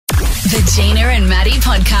The Gina and Matty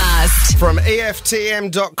podcast. From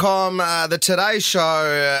EFTM.com, the Today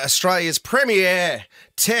Show, Australia's premier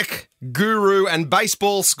tech guru and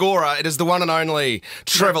baseball scorer. It is the one and only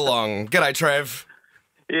Trevor Long. G'day, Trev.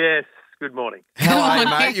 Yes, good morning. How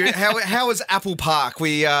are you, mate? How was Apple Park?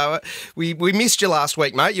 We missed you last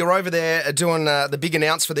week, mate. You were over there doing the big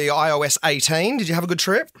announce for the iOS 18. Did you have a good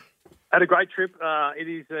trip? Had a great trip. It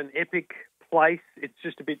is an epic place. It's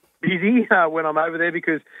just a bit busy when I'm over there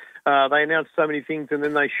because they announce so many things and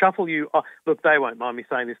then they shuffle you. Oh, look, they won't mind me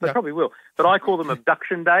saying this. They probably will. But I call them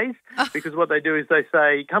abduction days because what they do is they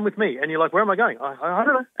say, come with me. And you're like, where am I going? I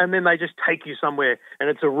don't know. And then they just take you somewhere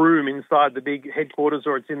and it's a room inside the big headquarters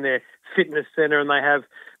or it's in their fitness centre and they have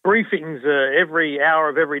briefings every hour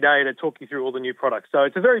of every day to talk you through all the new products. So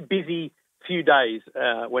it's a very busy few days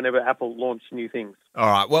whenever Apple launch new things. All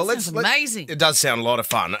right, well, Sounds amazing. It does sound a lot of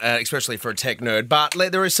fun, especially for a tech nerd. But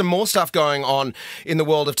there is some more stuff going on in the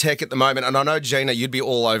world of tech at the moment, and I know, Gina, you'd be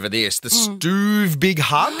all over this. The Stuve Big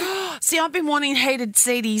Hug. See, I've been wanting heated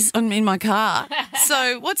seaties in my car.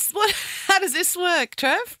 So how does this work,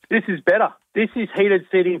 Trev? This is better. This is heated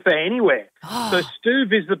seating for anywhere. So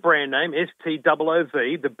Stuve is the brand name,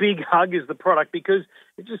 S-T-O-O-V. The Big Hug is the product because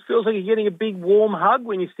it just feels like you're getting a big warm hug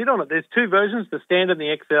when you sit on it. There's two versions, the standard and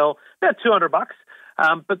the XL, about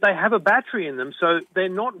 $200. But they have a battery in them, so they're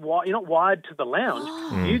not you're not wired to the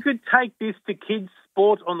lounge. You could take this to kids'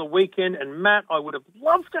 sport on the weekend, and Matt, I would have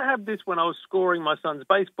loved to have this when I was scoring my son's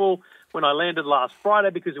baseball when I landed last Friday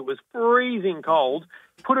because it was freezing cold.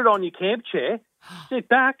 Put it on your camp chair, sit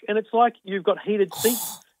back, and it's like you've got heated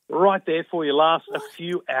seats right there for you last a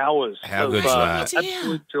few hours. How good is that?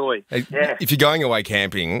 Absolute joy. Yeah. If you're going away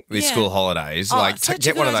camping this school holidays,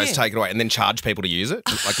 get one of those, take it away, and then charge people to use it,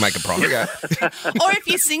 like make a profit. Or if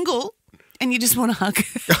you're single and you just want a hug.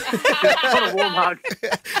 What a warm hug.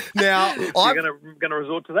 Now, you're going to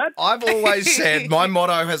resort to that? I've always said, my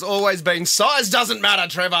motto has always been, size doesn't matter,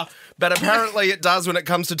 Trevor, but apparently it does when it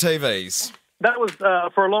comes to TVs. That was,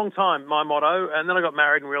 for a long time, my motto, and then I got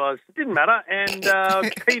married and realised it didn't matter, and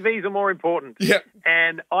TVs are more important. Yep.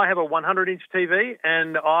 And I have a 100-inch TV,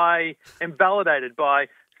 and I am validated by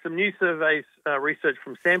some new surveys, research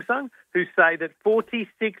from Samsung, who say that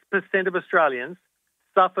 46% of Australians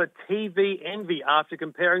suffer TV envy after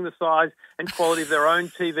comparing the size and quality of their own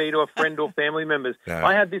TV to a friend or family member's. No.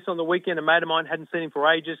 I had this on the weekend. A mate of mine, hadn't seen him for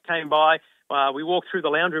ages, came by. We walked through the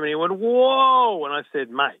lounge room, and he went, whoa! And I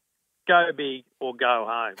said, mate, go big or go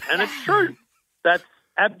home. And it's true. That's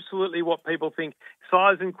absolutely what people think.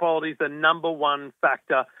 Size and quality is the number one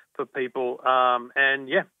factor for people.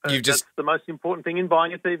 That's the most important thing in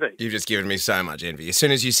buying a TV. You've just given me so much envy. As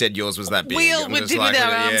soon as you said yours was that big. We all did with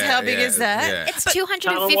our arms. How big is that? Yeah. It's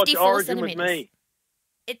 254 centimetres.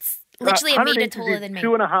 It's literally a metre taller than me.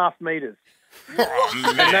 2.5 metres.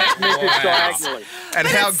 And that's measured diagonally. And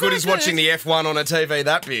how good is watching the F1 on a TV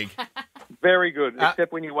that big? Very good,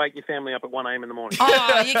 except when you wake your family up at 1 a.m. in the morning.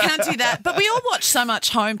 Oh, you can't do that. But we all watch so much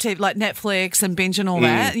home TV, like Netflix and binge and all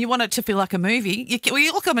that. You want it to feel like a movie. We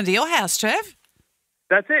all come into your house, Trev.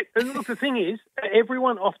 That's it. And look, the thing is,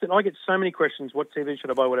 everyone often, I get so many questions, what TV should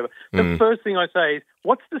I buy, whatever. The first thing I say is,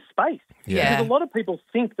 what's the space? Yeah. Because a lot of people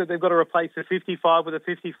think that they've got to replace a 55 with a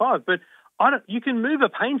 55, but you can move a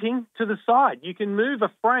painting to the side. You can move a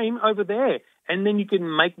frame over there, and then you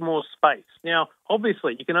can make more space. Now,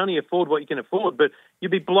 obviously, you can only afford what you can afford, but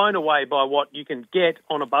you'll be blown away by what you can get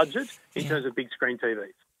on a budget in terms of big screen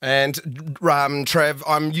TVs. And, Trev,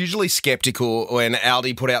 I'm usually sceptical when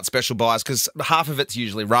Aldi put out special buys because half of it's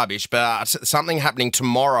usually rubbish, but something happening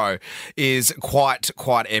tomorrow is quite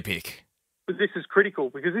epic. This is critical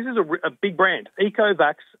because this is a big brand.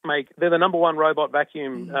 EcoVax they're the number one robot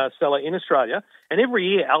vacuum seller in Australia, and every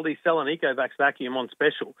year Aldi sell an EcoVax vacuum on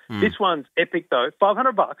special. This one's epic though,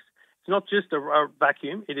 $500. It's not just a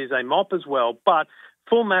vacuum; it is a mop as well, but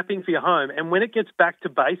full mapping for your home. And when it gets back to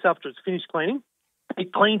base after it's finished cleaning,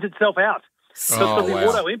 it cleans itself out. So the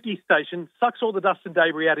auto empty station sucks all the dust and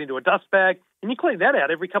debris out into a dust bag, and you clean that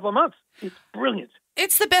out every couple of months. It's brilliant.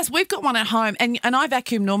 It's the best. We've got one at home, and I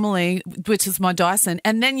vacuum normally, which is my Dyson,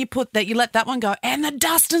 and then you let that one go, and the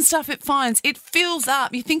dust and stuff it finds, it fills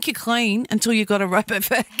up. You think you're clean until you've got a robot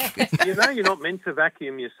vacuum. You know you're not meant to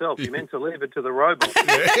vacuum yourself. You're meant to leave it to the robot.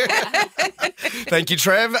 Thank you,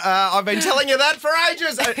 Trev. I've been telling you that for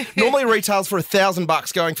ages. Normally retails for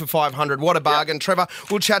 $1,000, going for $500. What a bargain. Yep. Trevor,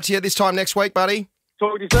 we'll chat to you this time next week, buddy.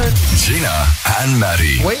 Talk to you soon. Gina and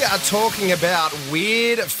Matty. We are talking about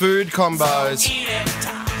weird food combos.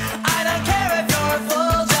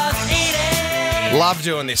 Love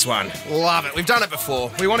doing this one. Love it. We've done it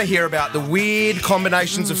before. We want to hear about the weird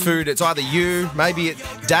combinations of food. It's either you, maybe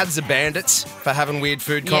dads are bandits for having weird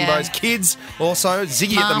food combos. Yeah. Kids also.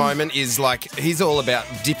 Ziggy at the moment is like, he's all about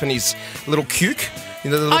dipping his little cuke, the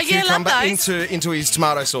little cucumber into his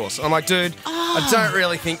tomato sauce. I'm like, dude, I don't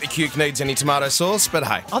really think the cuke needs any tomato sauce, but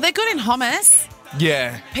hey. Oh, they're good in hummus.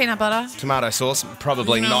 Yeah. Peanut butter. Tomato sauce?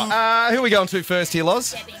 Probably not. Who are we going to first here,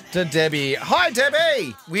 Loz? To Debbie. Hi,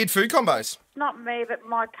 Debbie. Weird food combos. Not me, but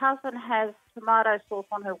my cousin has tomato sauce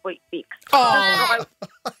on her Weet-Bix. Oh.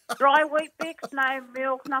 Dry Weet-Bix, no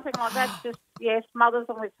milk, nothing like that. Just, smothers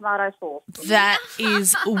them with tomato sauce. That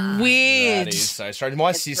is weird. That is so strange.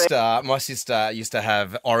 My sister used to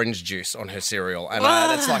have orange juice on her cereal, and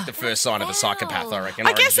that's like the first sign of a psychopath, I reckon.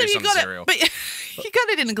 I guess orange if you juice on got cereal. it, but you got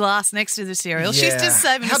it in a glass next to the cereal. She's just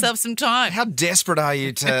saving herself some time. How desperate are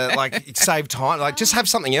you to save time? Like, just have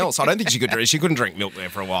something else. I don't think she couldn't drink milk there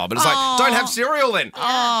for a while, but it's like, don't have cereal then.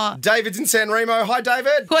 Oh. David's in San Remo. Hi,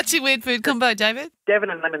 David. What's your weird food combo, David?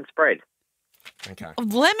 Devon and lemon spread. Okay.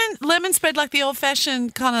 Lemon spread, like the old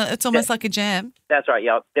fashioned kind of. It's almost like a jam. That's right.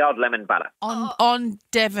 Yeah, the old lemon butter on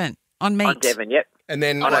Devon on meat. on Devon. Yep. And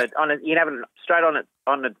then you can have it straight on it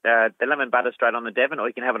on the lemon butter straight on the Devon, or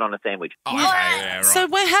you can have it on a sandwich. Oh, okay, yeah, right. So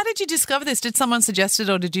how did you discover this? Did someone suggest it,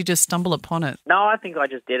 or did you just stumble upon it? No, I think I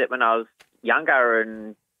just did it when I was younger,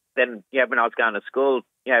 and then when I was going to school,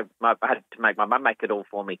 I had to make my mum make it all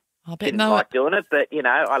for me. I bet Didn't like doing it, but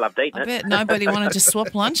I loved eating it. I bet nobody wanted to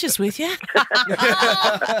swap lunches with you.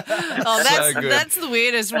 That's the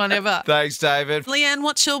weirdest one ever. Thanks, David. Leanne,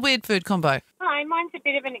 what's your weird food combo? Hi, mine's a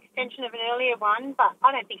bit of an extension of an earlier one, but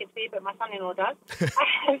I don't think it's weird, but my son-in-law does. I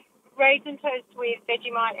have raisin toast with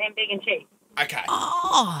Vegemite and vegan cheese. Okay.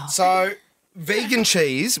 Oh. So, vegan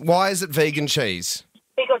cheese. Why is it vegan cheese?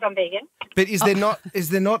 Because I'm vegan. But is there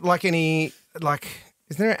not like any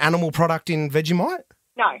is there an animal product in Vegemite?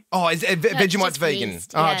 No. Oh, Vegemite's vegan.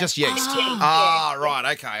 Yeast, Oh, yeah. just yeast. Yeah.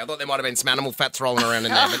 Right. Okay. I thought there might have been some animal fats rolling around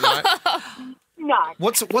in there, but no. No.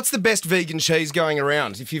 What's the best vegan cheese going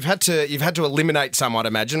around? If you've had to eliminate some, I'd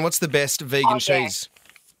imagine. What's the best vegan cheese?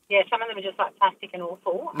 Yeah, some of them are just like plastic and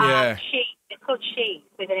awful. Yeah. It's called Shees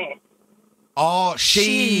with an S. Oh,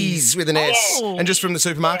 cheese with an S. Yeah. And just from the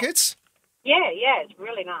supermarkets? Yeah, it's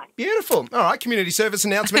really nice. Beautiful. All right, community service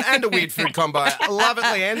announcement and a weird food combo. I love it,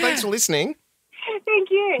 Leanne. Thanks for listening. Thank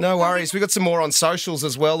you. No worries. We've got some more on socials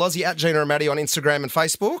as well. Lozzie, at Gina and Matty on Instagram and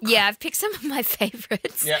Facebook. Yeah, I've picked some of my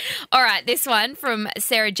favourites. Yep. All right, this one from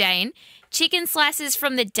Sarah Jane. Chicken slices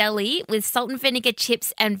from the deli with salt and vinegar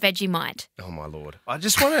chips and Vegemite. Oh, my Lord. I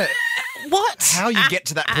just want to... What? How you get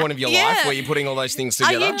to that point of your life where you're putting all those things Are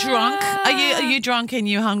together. you drunk? Are you drunk and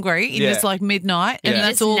you're hungry? And Yeah. it's like midnight and Yeah.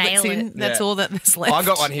 that's Just all nail that's in. it. That's Yeah. all that's left. I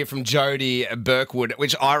got one here from Jodie Burkwood,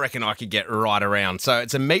 which I reckon I could get right around. So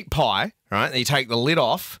it's a meat pie, right? And you take the lid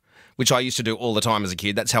off, which I used to do all the time as a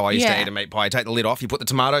kid. That's how I used to Yeah. eat a meat pie. You take the lid off, you put the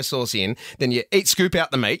tomato sauce in, then you scoop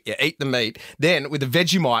out the meat, you eat the meat. Then with the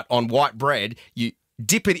Vegemite on white bread, you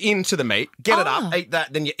dip it into the meat, get it up, eat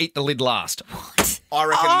that, then you eat the lid last. What? I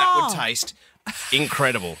reckon that would taste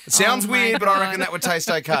incredible. It sounds weird, but I reckon that would taste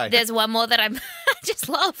okay. There's one more that I just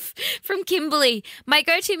love from Kimberly. My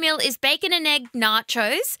go-to meal is bacon and egg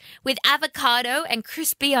nachos with avocado and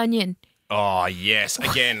crispy onion. Oh, yes.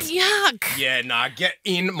 Again. Yuck. Yeah, get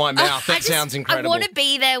in my mouth. That sounds incredible. I want to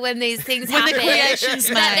be there when these things When the happen. creation's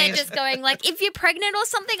That made. they're just going like, if you're pregnant or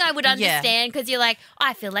something, I would understand because you're like,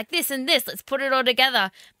 I feel like this and this. Let's put it all together.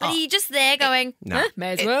 But are you just there going,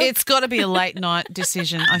 may as well? It's got to be a late night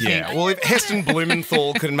decision, I think. Yeah, well, if Heston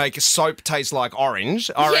Blumenthal can make a soap taste like orange,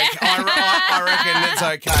 I reckon it's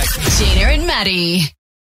okay. Gina and Matty.